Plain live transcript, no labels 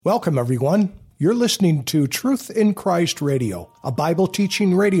Welcome, everyone. You're listening to Truth in Christ Radio, a Bible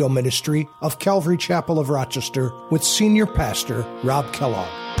teaching radio ministry of Calvary Chapel of Rochester with Senior Pastor Rob Kellogg.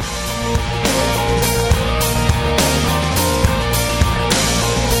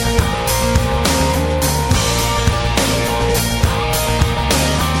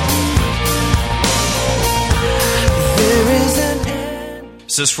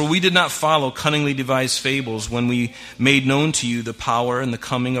 It says, "For we did not follow cunningly devised fables when we made known to you the power and the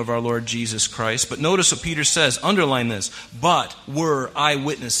coming of our Lord Jesus Christ." But notice what Peter says, underline this, "but were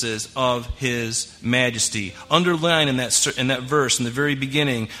eyewitnesses of his majesty." Underline in that verse in the very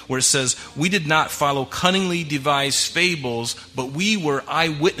beginning where it says, "We did not follow cunningly devised fables, but we were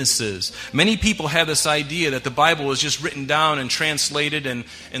eyewitnesses." Many people have this idea that the Bible was just written down and translated and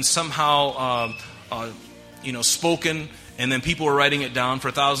somehow spoken, and then people were writing it down for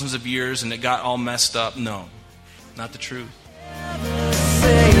thousands of years and it got all messed up. No, not the truth.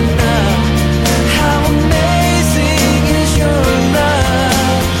 How amazing is your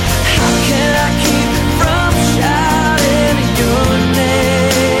love? How can I keep from shouting your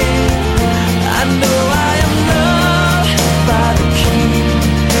name? I know I am loved by the King,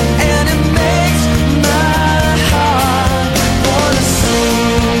 and it makes my heart wanna sing.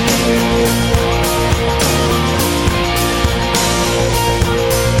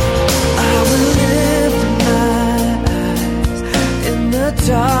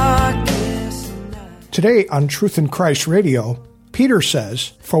 Today on Truth in Christ Radio, Peter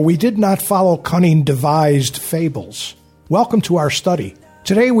says, "For we did not follow cunning devised fables." Welcome to our study.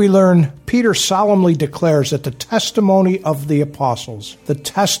 Today we learn Peter solemnly declares that the testimony of the apostles, the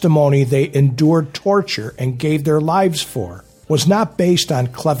testimony they endured torture and gave their lives for, was not based on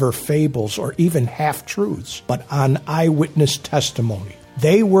clever fables or even half-truths, but on eyewitness testimony.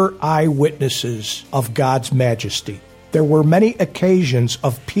 They were eyewitnesses of God's majesty. There were many occasions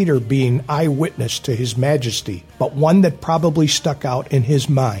of Peter being eyewitness to his majesty, but one that probably stuck out in his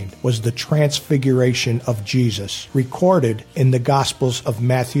mind was the transfiguration of Jesus, recorded in the Gospels of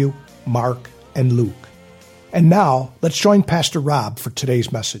Matthew, Mark, and Luke. And now, let's join Pastor Rob for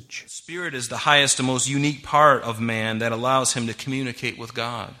today's message. Spirit is the highest and most unique part of man that allows him to communicate with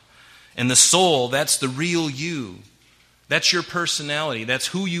God. And the soul, that's the real you. That's your personality. That's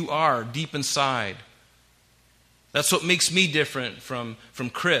who you are deep inside. That's what makes me different from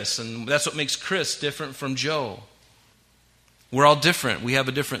Chris, and that's what makes Chris different from Joe. We're all different. We have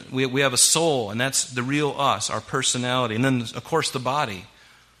a soul, and that's the real us, our personality. And then, of course, the body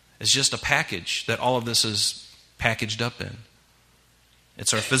is just a package that all of this is packaged up in.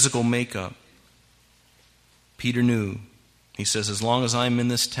 It's our physical makeup. Peter knew. He says, as long as I'm in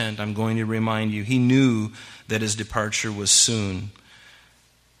this tent, I'm going to remind you. He knew that his departure was soon,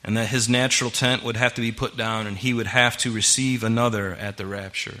 and that his natural tent would have to be put down and he would have to receive another at the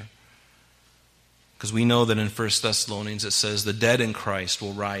rapture. Because we know that in 1 Thessalonians it says, the dead in Christ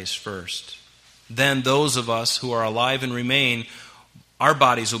will rise first. Then those of us who are alive and remain, our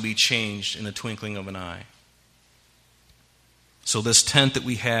bodies will be changed in the twinkling of an eye. So this tent that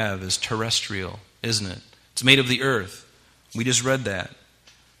we have is terrestrial, isn't it? It's made of the earth. We just read that.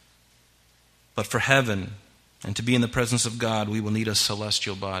 But for heaven, and to be in the presence of God, we will need a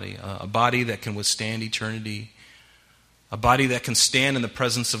celestial body, a body that can withstand eternity, a body that can stand in the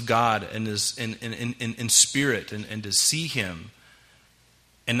presence of God and is in spirit and to see Him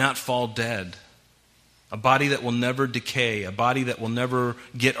and not fall dead, a body that will never decay, a body that will never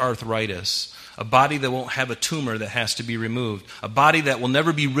get arthritis, a body that won't have a tumor that has to be removed, a body that will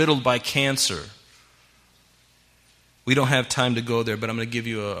never be riddled by cancer. We don't have time to go there, but I'm going to give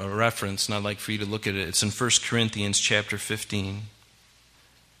you a reference, and I'd like for you to look at it. It's in 1 Corinthians chapter 15,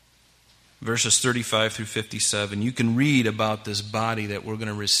 verses 35 through 57. You can read about this body that we're going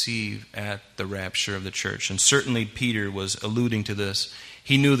to receive at the rapture of the church. And certainly Peter was alluding to this.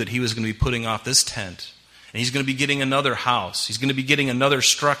 He knew that he was going to be putting off this tent, and he's going to be getting another house. He's going to be getting another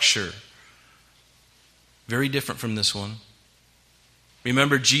structure. Very different from this one.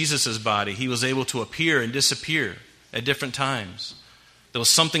 Remember Jesus' body. He was able to appear and disappear at different times. There was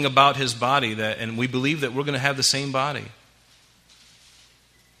something about his body and we believe that we're going to have the same body.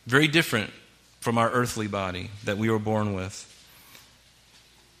 Very different from our earthly body that we were born with.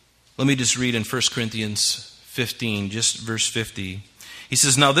 Let me just read in 1 Corinthians 15, just verse 50. He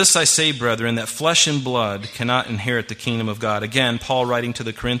says, "Now this I say, brethren, that flesh and blood cannot inherit the kingdom of God." Again, Paul writing to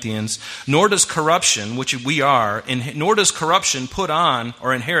the Corinthians, "Nor does corruption, which we are, nor does corruption put on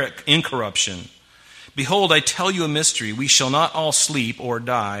or inherit incorruption. Behold, I tell you a mystery. We shall not all sleep or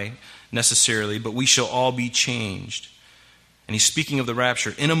die necessarily, but we shall all be changed." And he's speaking of the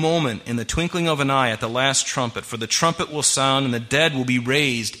rapture. In a moment, in the twinkling of an eye, at the last trumpet, for the trumpet will sound, and the dead will be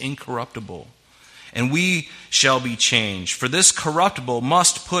raised incorruptible. And we shall be changed. For this corruptible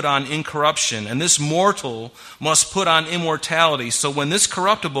must put on incorruption, and this mortal must put on immortality. So when this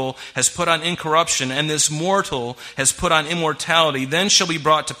corruptible has put on incorruption, and this mortal has put on immortality, then shall be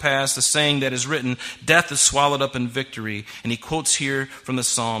brought to pass the saying that is written, death is swallowed up in victory. And he quotes here from the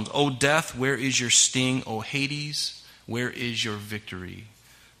Psalms, O death, where is your sting? O Hades, where is your victory?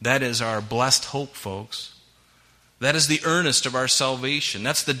 That is our blessed hope, folks. That is the earnest of our salvation.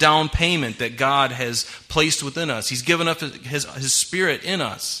 That's the down payment that God has placed within us. He's given up His Spirit in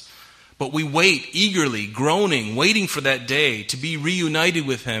us. But we wait eagerly, groaning, waiting for that day to be reunited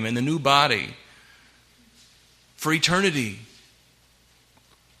with Him in the new body for eternity.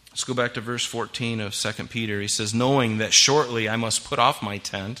 Let's go back to verse 14 of 2 Peter. He says, knowing that shortly I must put off my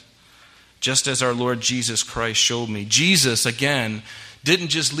tent, just as our Lord Jesus Christ showed me. Jesus, again, didn't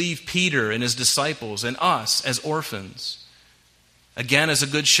just leave Peter and his disciples and us as orphans. Again, as a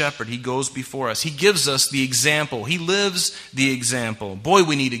good shepherd, he goes before us. He gives us the example. He lives the example. Boy,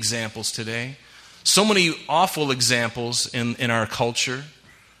 we need examples today. So many awful examples in our culture.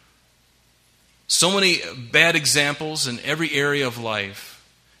 So many bad examples in every area of life.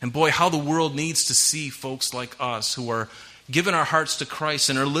 And boy, how the world needs to see folks like us who are giving our hearts to Christ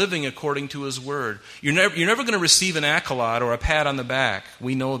and are living according to His Word. You're never going to receive an accolade or a pat on the back.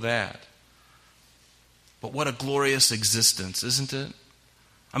 We know that. But what a glorious existence, isn't it?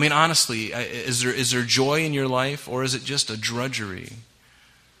 I mean, honestly, is there joy in your life, or is it just a drudgery?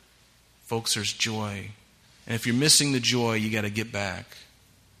 Folks, there's joy. And if you're missing the joy, you got to get back.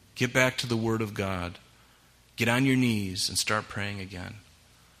 Get back to the Word of God. Get on your knees and start praying again.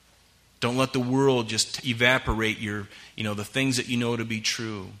 Don't let the world just evaporate the things that you know to be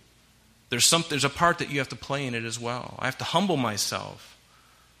true. There's a part that you have to play in it as well. I have to humble myself.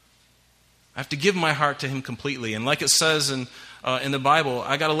 I have to give my heart to Him completely. And like it says in the Bible,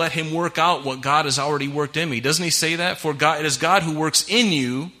 I got to let Him work out what God has already worked in me. Doesn't He say that? For God, it is God who works in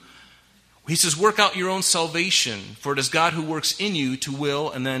you. He says, work out your own salvation, for it is God who works in you to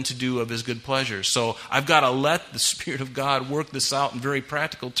will and then to do of His good pleasure. So I've got to let the Spirit of God work this out in very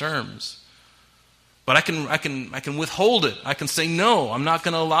practical terms. But I can withhold it. I can say, no, I'm not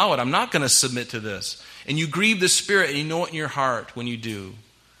going to allow it. I'm not going to submit to this. And you grieve the Spirit, and you know it in your heart when you do.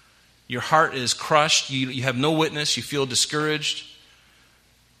 Your heart is crushed. You have no witness. You feel discouraged.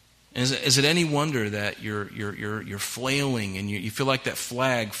 And is it any wonder that you're flailing and you feel like that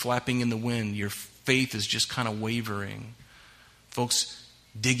flag flapping in the wind? Your faith is just kind of wavering. Folks,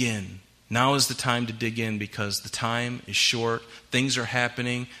 dig in. Now is the time to dig in, because the time is short. Things are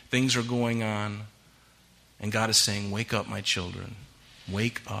happening. Things are going on. And God is saying, wake up, my children.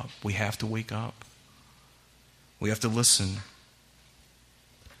 Wake up. We have to wake up. We have to listen.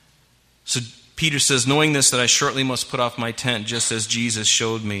 So Peter says, knowing this, that I shortly must put off my tent, just as Jesus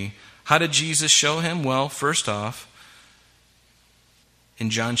showed me. How did Jesus show him? Well, first off,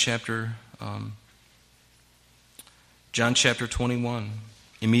 in John chapter 21,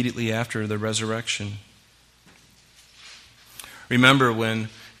 immediately after the resurrection. Remember when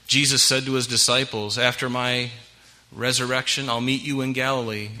Jesus said to His disciples, after my resurrection, I'll meet you in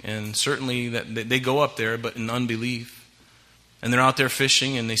Galilee. And certainly that they go up there, but in unbelief. And they're out there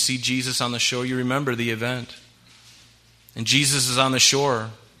fishing, and they see Jesus on the shore. You remember the event. And Jesus is on the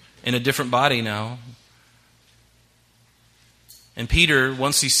shore in a different body now. And Peter,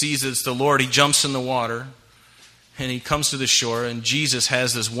 once he sees it's the Lord, he jumps in the water, and he comes to the shore, and Jesus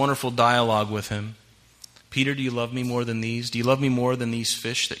has this wonderful dialogue with him. Peter, do you love me more than these? Do you love me more than these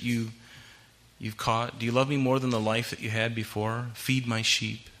fish that you've caught? Do you love me more than the life that you had before? Feed my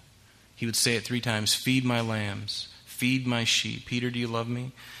sheep. He would say it 3 times. Feed my lambs. Feed my sheep. Peter, do you love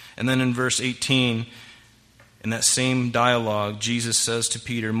me? And then in verse 18, in that same dialogue, Jesus says to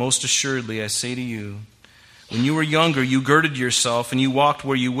Peter, most assuredly I say to you, when you were younger, you girded yourself and you walked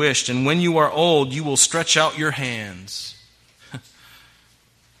where you wished. And when you are old, you will stretch out your hands.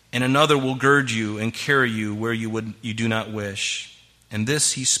 And another will gird you and carry you where you do not wish. And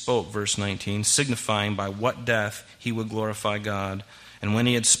this he spoke, verse 19, signifying by what death he would glorify God. And when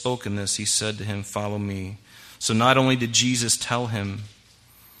he had spoken this, he said to him, follow me. So not only did Jesus tell him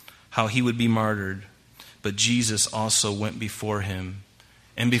how he would be martyred, but Jesus also went before him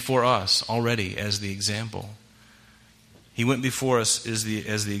and before us already as the example. He went before us as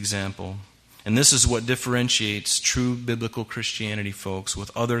the example. And this is what differentiates true biblical Christianity, folks, with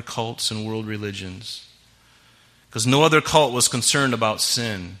other cults and world religions. Because no other cult was concerned about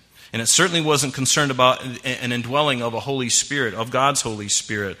sin. And it certainly wasn't concerned about an indwelling of a Holy Spirit, of God's Holy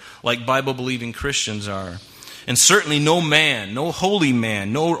Spirit, like Bible-believing Christians are. And certainly no man, no holy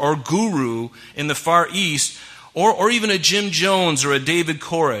man, or guru in the Far East, or even a Jim Jones or a David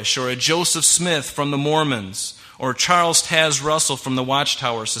Koresh or a Joseph Smith from the Mormons or Charles Taz Russell from the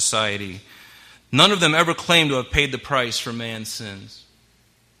Watchtower Society. None of them ever claimed to have paid the price for man's sins.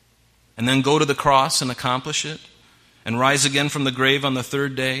 And then go to the cross and accomplish it, and rise again from the grave on the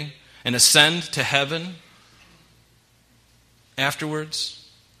third day, and ascend to heaven afterwards.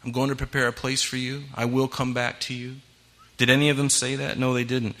 I'm going to prepare a place for you. I will come back to you. Did any of them say that? No, they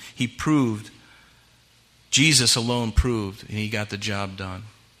didn't. He proved, Jesus alone proved, and he got the job done.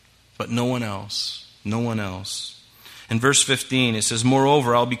 But no one else. No one else. In verse 15, it says,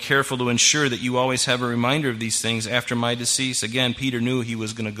 "Moreover, I'll be careful to ensure that you always have a reminder of these things after my decease." Again, Peter knew he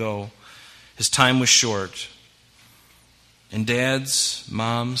was going to go. His time was short. And dads,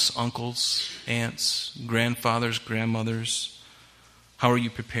 moms, uncles, aunts, grandfathers, grandmothers, how are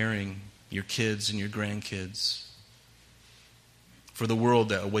you preparing your kids and your grandkids for the world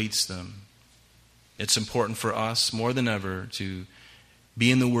that awaits them? It's important for us more than ever to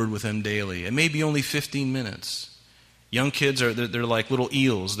be in the Word with them daily. It may be only 15 minutes. Young kids they're like little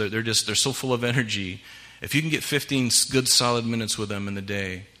eels. They're so full of energy. If you can get 15 good solid minutes with them in the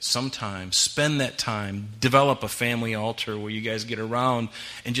day, sometime, spend that time, develop a family altar where you guys get around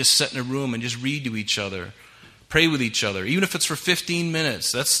and just sit in a room and just read to each other, pray with each other. Even if it's for 15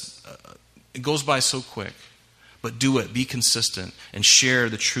 minutes, it goes by so quick. But do it, be consistent, and share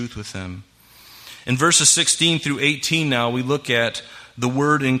the truth with them. In verses 16 through 18 now, we look at the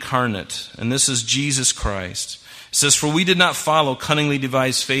Word incarnate, and this is Jesus Christ. It says, "For we did not follow cunningly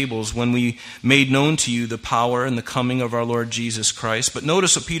devised fables when we made known to you the power and the coming of our Lord Jesus Christ." But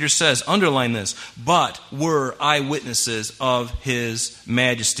notice what Peter says, underline this, "but were eyewitnesses of his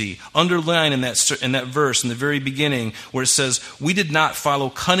majesty." Underline in that verse in the very beginning where it says, "We did not follow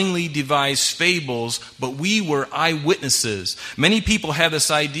cunningly devised fables, but we were eyewitnesses." Many people have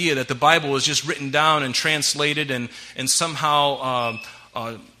this idea that the Bible was just written down and translated and somehow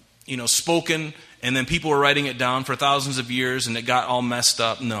spoken, and then people were writing it down for thousands of years and it got all messed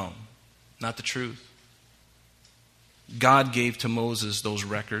up. No, not the truth. God gave to Moses those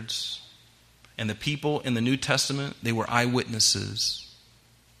records, and the people in the New Testament, they were eyewitnesses.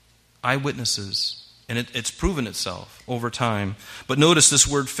 Eyewitnesses. And it's proven itself over time. But notice this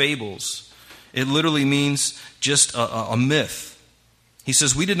word fables. It literally means just a myth. He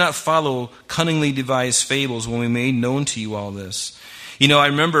says, "We did not follow cunningly devised fables when we made known to you all this." You know, I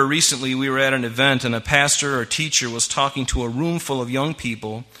remember recently we were at an event and a pastor or teacher was talking to a room full of young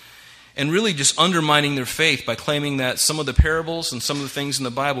people and really just undermining their faith by claiming that some of the parables and some of the things in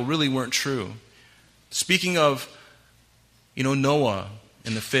the Bible really weren't true. Speaking of, Noah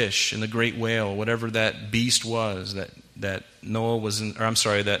and the fish and the great whale, whatever that beast was that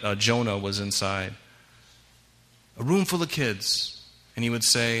Jonah was inside. A room full of kids. And he would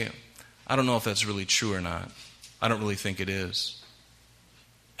say, "I don't know if that's really true or not. I don't really think it is."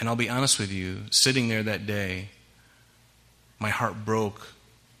 And I'll be honest with you, sitting there that day, my heart broke,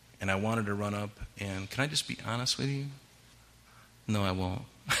 and I wanted to run up and, can I just be honest with you? No, I won't.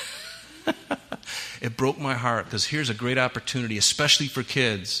 It broke my heart, because here's a great opportunity, especially for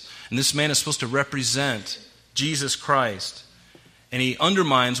kids. And this man is supposed to represent Jesus Christ. And he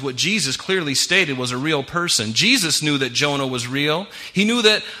undermines what Jesus clearly stated was a real person. Jesus knew that Jonah was real. He knew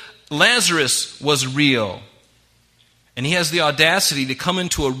that Lazarus was real. And he has the audacity to come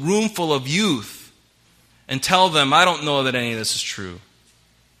into a room full of youth and tell them, "I don't know that any of this is true."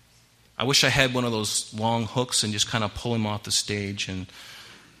 I wish I had one of those long hooks and just kind of pull him off the stage and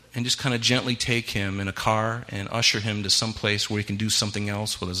just kind of gently take him in a car and usher him to some place where he can do something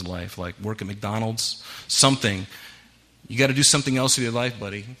else with his life, like work at McDonald's, something. You got to do something else with your life,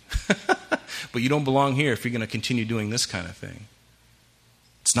 buddy. But you don't belong here if you're going to continue doing this kind of thing.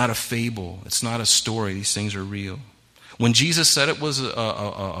 It's not a fable. It's not a story. These things are real. When Jesus said it was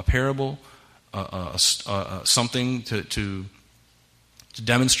a parable, something to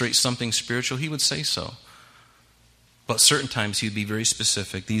demonstrate something spiritual, he would say so. But certain times he would be very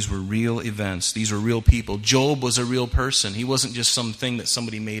specific. These were real events. These were real people. Job was a real person. He wasn't just something that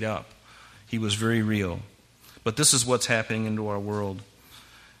somebody made up. He was very real. But this is what's happening into our world.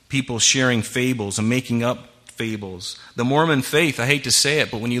 People sharing fables and making up fables. The Mormon faith, I hate to say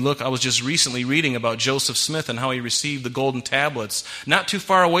it, but when you look, I was just recently reading about Joseph Smith and how he received the golden tablets. Not too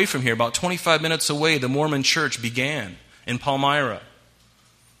far away from here, about 25 minutes away, the Mormon church began in Palmyra.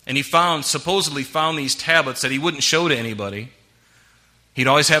 And he supposedly found these tablets that he wouldn't show to anybody. He'd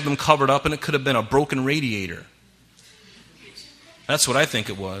always have them covered up, and it could have been a broken radiator. That's what I think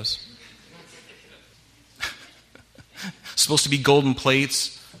it was. Supposed to be golden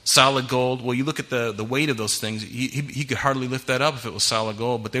plates, Solid gold. Well, you look at the weight of those things. He could hardly lift that up if it was solid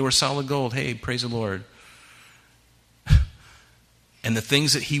gold, but they were solid gold. Hey, praise the Lord. And the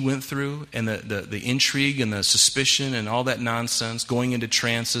things that he went through, and the intrigue and the suspicion and all that nonsense, going into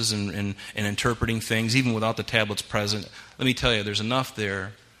trances and interpreting things, even without the tablets present. Let me tell you, there's enough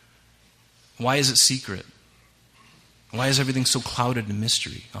there. Why is it secret? Why is everything so clouded in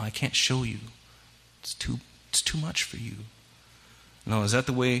mystery? Oh, I can't show you. It's too much for you. No, is that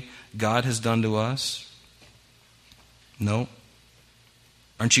the way God has done to us? No.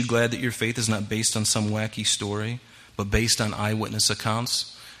 Aren't you glad that your faith is not based on some wacky story, but based on eyewitness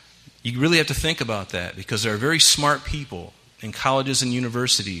accounts? You really have to think about that, because there are very smart people in colleges and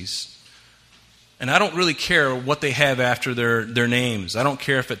universities, and I don't really care what they have after their names. I don't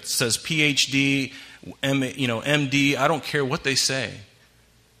care if it says PhD, MD. I don't care what they say.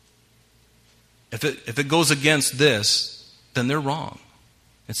 If it goes against this, then they're wrong.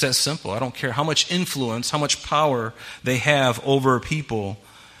 It's that simple. I don't care how much influence, how much power they have over people.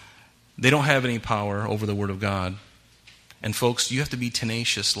 They don't have any power over the Word of God. And folks, you have to be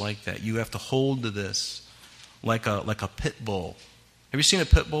tenacious like that. You have to hold to this like a pit bull. Have you seen a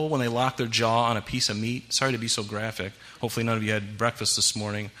pit bull when they lock their jaw on a piece of meat? Sorry to be so graphic. Hopefully none of you had breakfast this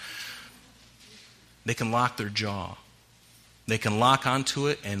morning. They can lock their jaw. They can lock onto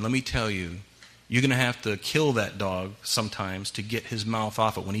it, and let me tell you, you're going to have to kill that dog sometimes to get his mouth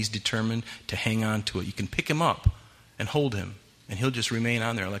off it when he's determined to hang on to it. You can pick him up and hold him, and he'll just remain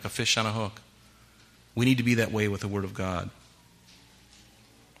on there like a fish on a hook. We need to be that way with the Word of God.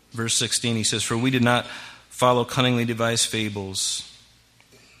 Verse 16, he says, "For we did not follow cunningly devised fables,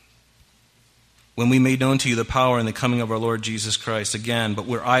 when we made known to you the power and the coming of our Lord Jesus Christ." Again, but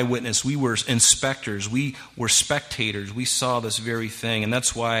we're eyewitness. We were inspectors. We were spectators. We saw this very thing. And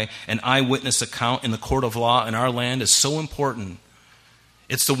that's why an eyewitness account in the court of law in our land is so important.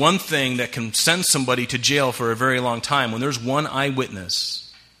 It's the one thing that can send somebody to jail for a very long time, when there's one eyewitness.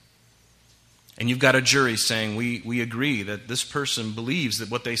 And you've got a jury saying, we agree that this person believes that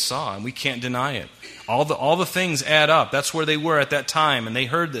what they saw, and we can't deny it. All the things add up. That's where they were at that time, and they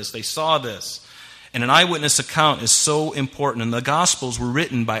heard this, they saw this. And an eyewitness account is so important. And the Gospels were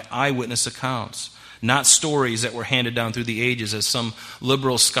written by eyewitness accounts, not stories that were handed down through the ages, as some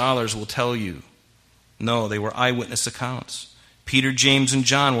liberal scholars will tell you. No, they were eyewitness accounts. Peter, James, and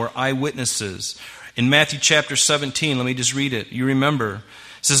John were eyewitnesses. In Matthew chapter 17, let me just read it. You remember.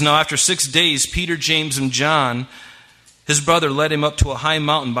 It says, "Now after 6 days, Peter, James, and John, his brother, led him up to a high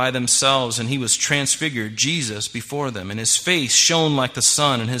mountain by themselves, and he was transfigured, Jesus, before them. And his face shone like the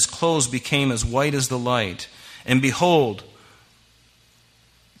sun, and his clothes became as white as the light. And behold,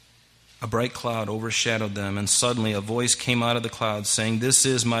 a bright cloud overshadowed them, and suddenly a voice came out of the cloud, saying, 'This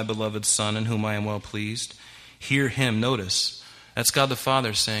is my beloved Son, in whom I am well pleased. Hear him.'" Notice, that's God the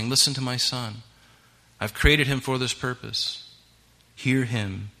Father saying, "Listen to my Son. I've created him for this purpose. Hear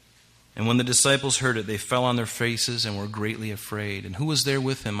him." And when the disciples heard it, they fell on their faces and were greatly afraid. And who was there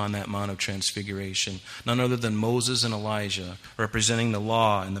with him on that Mount of Transfiguration? None other than Moses and Elijah, representing the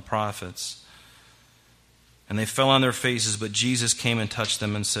law and the prophets. And they fell on their faces, but Jesus came and touched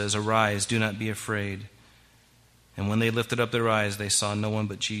them and says, "Arise, do not be afraid." And when they lifted up their eyes, they saw no one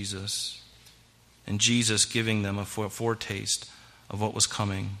but Jesus. And Jesus giving them a foretaste of what was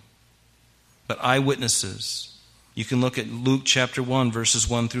coming. But eyewitnesses, you can look at Luke chapter 1, verses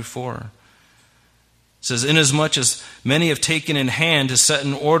 1 through 4. It says, "Inasmuch as many have taken in hand to set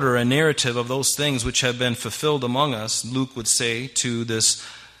in order a narrative of those things which have been fulfilled among us," Luke would say to this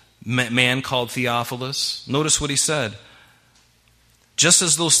man called Theophilus. Notice what he said. "Just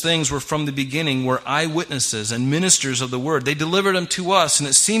as those things were from the beginning, were eyewitnesses and ministers of the word. They delivered them to us, and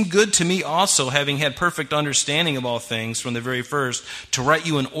it seemed good to me also, having had perfect understanding of all things from the very first, to write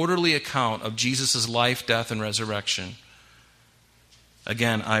you an orderly account of Jesus' life, death, and resurrection."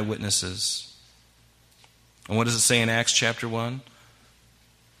 Again, eyewitnesses. And what does it say in Acts chapter 1?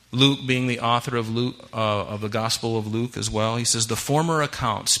 Luke, being the author of the Gospel of Luke as well, he says, "The former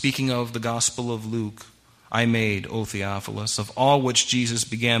account," speaking of the Gospel of Luke, "I made, O Theophilus, of all which Jesus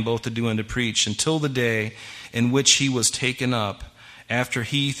began both to do and to preach, until the day in which he was taken up, after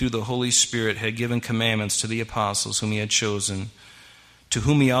he, through the Holy Spirit, had given commandments to the apostles whom he had chosen, to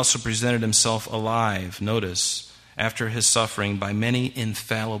whom he also presented himself alive," notice, "after his suffering, by many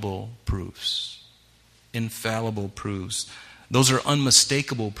infallible proofs." Infallible proofs. Those are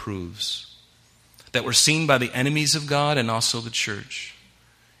unmistakable proofs that were seen by the enemies of God and also the church.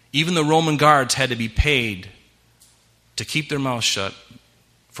 Even the Roman guards had to be paid to keep their mouth shut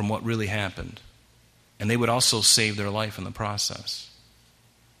from what really happened. And they would also save their life in the process.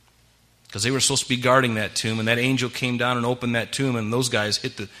 because they were supposed to be guarding that tomb, and that angel came down and opened that tomb, and those guys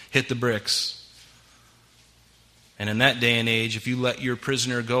hit the bricks. And in that day and age, if you let your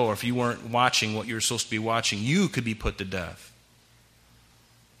prisoner go, or if you weren't watching what you were supposed to be watching, you could be put to death.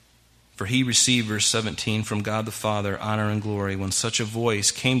 For he received, verse 17, from God the Father, honor and glory, when such a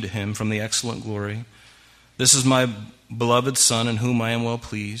voice came to him from the excellent glory. This is my beloved Son, in whom I am well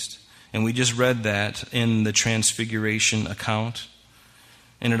pleased. And we just read that in the Transfiguration account.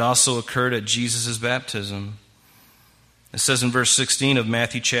 And it also occurred at Jesus' baptism. It says in verse 16 of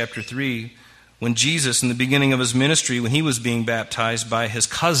Matthew chapter 3, when Jesus, in the beginning of his ministry, when he was being baptized by his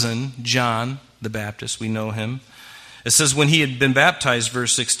cousin, John the Baptist, we know him. It says, when he had been baptized,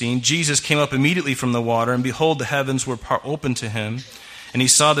 verse 16, Jesus came up immediately from the water, and behold, the heavens were opened to him. And he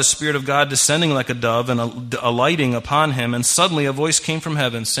saw the Spirit of God descending like a dove and alighting upon him. And suddenly a voice came from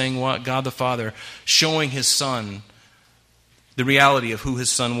heaven saying, what? God the Father, showing his Son the reality of who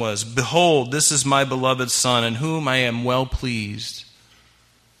his Son was. Behold, this is my beloved Son, in whom I am well pleased.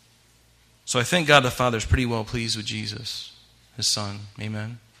 So I think God the Father is pretty well pleased with Jesus, his Son.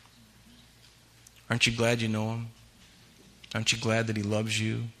 Amen. Aren't you glad you know him? Aren't you glad that he loves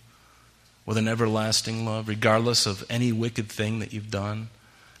you with an everlasting love, regardless of any wicked thing that you've done?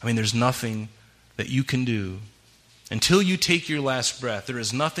 I mean, there's nothing that you can do. Until you take your last breath, there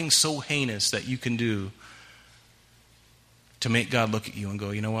is nothing so heinous that you can do to make God look at you and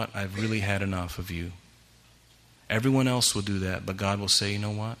go, you know what? I've really had enough of you. Everyone else will do that, but God will say, you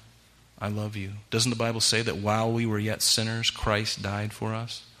know what? I love you. Doesn't the Bible say that while we were yet sinners, Christ died for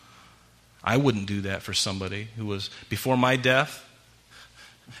us? I wouldn't do that for somebody who was, before my death,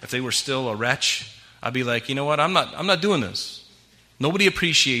 if they were still a wretch, I'd be like, you know what, I'm not doing this. Nobody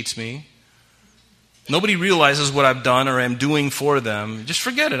appreciates me. Nobody realizes what I've done or am doing for them. Just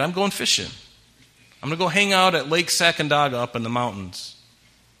forget it. I'm going fishing. I'm going to go hang out at Lake Sacandaga up in the mountains.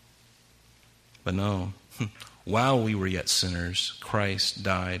 But no. While we were yet sinners, Christ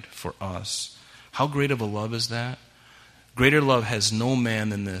died for us. How great of a love is that? Greater love has no man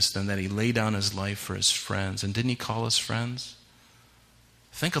than this, than that he laid down his life for his friends. And didn't he call us friends?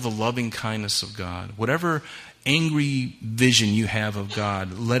 Think of the loving kindness of God. Whatever angry vision you have of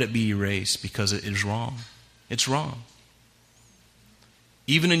God, let it be erased, because it is wrong. It's wrong.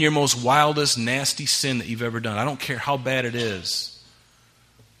 Even in your most wildest, nasty sin that you've ever done, I don't care how bad it is,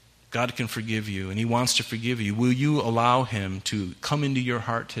 God can forgive you, and he wants to forgive you. Will you allow him to come into your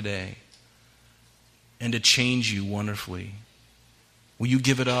heart today and to change you wonderfully? Will you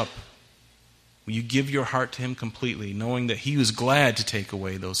give it up? Will you give your heart to him completely, knowing that he was glad to take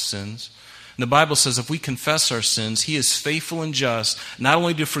away those sins? And the Bible says if we confess our sins, he is faithful and just, not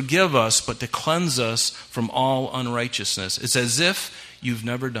only to forgive us, but to cleanse us from all unrighteousness. It's as if you've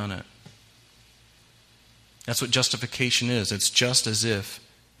never done it. That's what justification is. It's just as if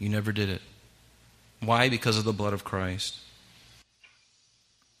you never did it. Why? Because of the blood of Christ.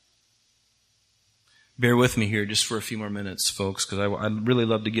 Bear with me here just for a few more minutes, folks, because I'd really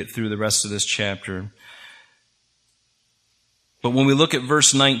love to get through the rest of this chapter. But when we look at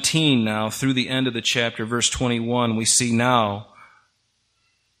verse 19 now, through the end of the chapter, verse 21, we see now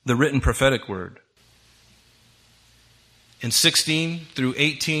the written prophetic word. In 16 through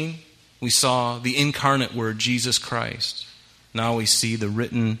 18, we saw the incarnate word, Jesus Christ. Now we see the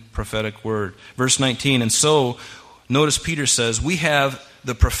written prophetic word. Verse 19, and so, notice Peter says, we have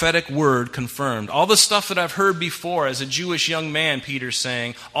the prophetic word confirmed. All the stuff that I've heard before as a Jewish young man, Peter's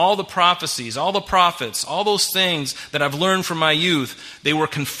saying, all the prophecies, all the prophets, all those things that I've learned from my youth, they were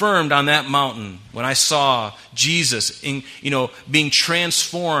confirmed on that mountain when I saw Jesus being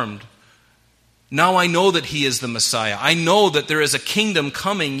transformed. Now I know that he is the Messiah. I know that there is a kingdom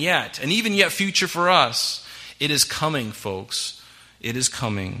coming yet, and even yet future for us. It is coming, folks. It is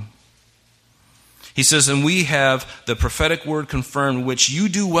coming. He says, and we have the prophetic word confirmed, which you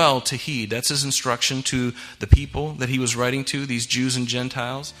do well to heed. That's his instruction to the people that he was writing to, these Jews and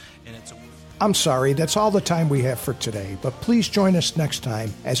Gentiles. And I'm sorry, that's all the time we have for today, but please join us next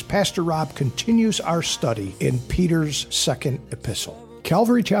time as Pastor Rob continues our study in Peter's second epistle.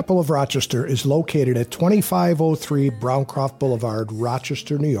 Calvary Chapel of Rochester is located at 2503 Browncroft Boulevard,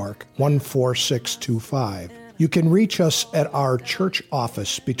 Rochester, New York, 14625. You can reach us at our church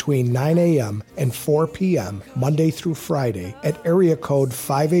office between 9 a.m. and 4 p.m. Monday through Friday at area code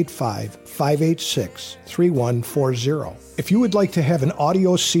 585-586-3140. If you would like to have an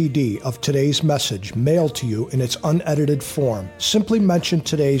audio CD of today's message mailed to you in its unedited form, simply mention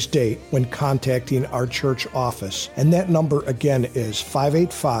today's date when contacting our church office, and that number again is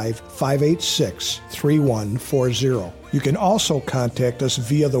 585-586-3140. You can also contact us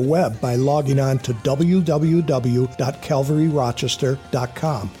via the web by logging on to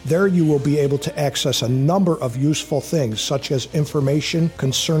www.calvaryrochester.com. There you will be able to access a number of useful things such as information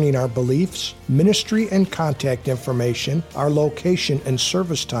concerning our beliefs, ministry and contact information, our location and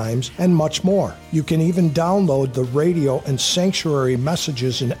service times, and much more. You can even download the radio and sanctuary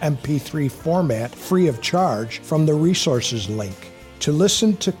messages in MP3 format free of charge from the resources link. To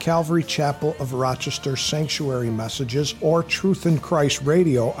listen to Calvary Chapel of Rochester Sanctuary messages or Truth in Christ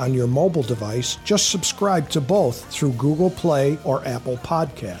Radio on your mobile device, just subscribe to both through Google Play or Apple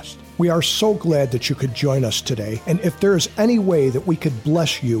Podcast. We are so glad that you could join us today, and if there is any way that we could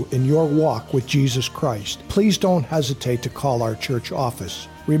bless you in your walk with Jesus Christ, please don't hesitate to call our church office.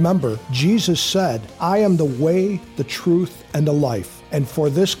 Remember, Jesus said, "I am the way, the truth, and the life, and for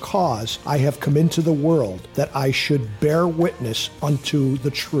this cause I have come into the world, that I should bear witness unto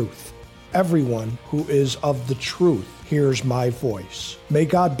the truth. Everyone who is of the truth hears my voice." May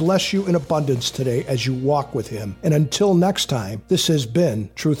God bless you in abundance today as you walk with Him. And until next time, this has been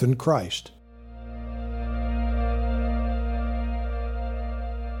Truth in Christ.